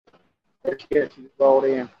There she is. She just rolled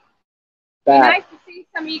in. Be Back. nice to see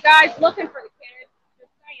some of you guys looking for the kids.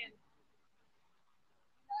 Just saying.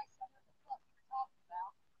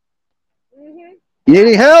 Mm-hmm. You need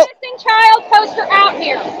any help? Missing child poster out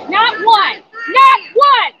here. Not one. Not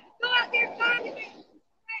one. Go out there and find the baby.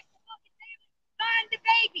 Find the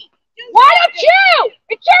baby. Why don't you?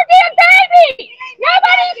 It's your damn baby.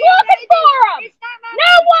 Nobody's looking for him.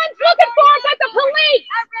 No one's looking for him but the police.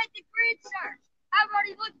 I read the grid search. I've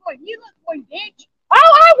already looked for him. You look for him, bitch. Oh,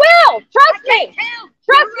 I will. Trust me.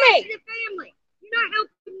 Trust me. You're the family. You're not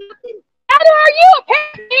helping nothing. Neither are you,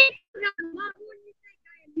 apparently.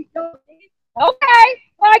 Okay.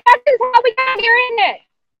 Well, I guess this is how we got here, isn't it?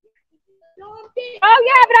 Oh,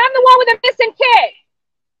 yeah, but I'm the one with a missing kid.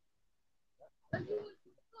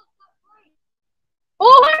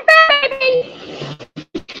 Bullhorn baby.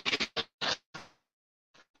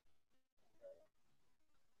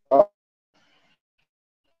 Oh.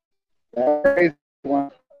 There's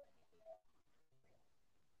one.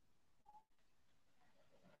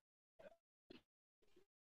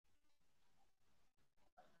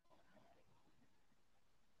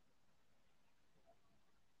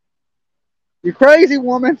 You crazy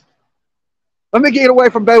woman. Let me get away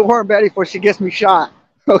from Bullhorn Betty before she gets me shot.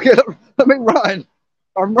 Okay, let me run.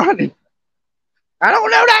 I'm running. I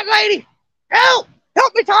don't know that lady. Help!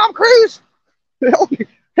 Help me, Tom Cruise. Help me.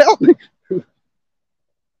 Help me.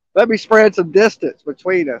 Let me spread some distance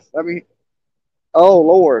between us. Oh,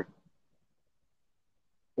 Lord.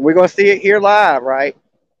 We're going to see it here live, right?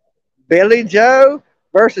 Billy Joe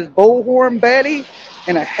versus Bullhorn Betty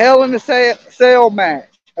in a Hell in a Cell match.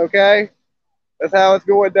 Okay? That's how it's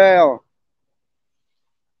going down.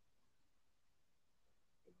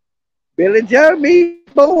 Billy Joe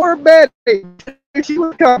meets Bullhorn Betty. She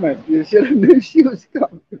was coming. You should have knew she was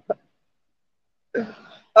coming.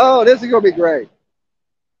 Oh, this is going to be great.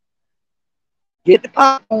 Get the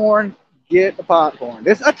popcorn. Get the popcorn.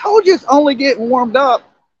 I told you it's only getting warmed up.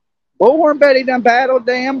 Bullhorn Betty done battled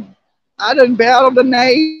them. I done battled the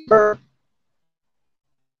neighbor.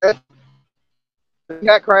 It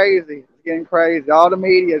got crazy. It's getting crazy. All the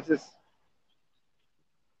media is just.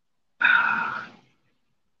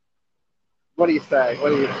 What do you say? What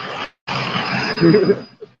do you?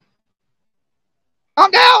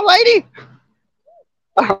 Calm down, lady.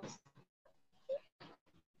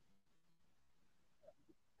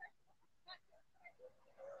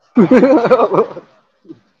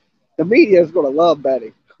 The media is gonna love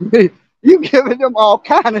Betty. You giving them all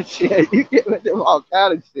kind of shit. You giving them all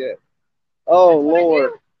kind of shit. Oh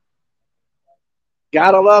Lord.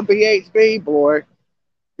 Gotta love BHB, boy.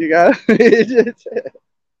 You got.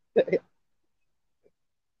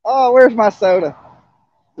 Oh, where's my soda?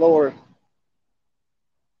 Lord.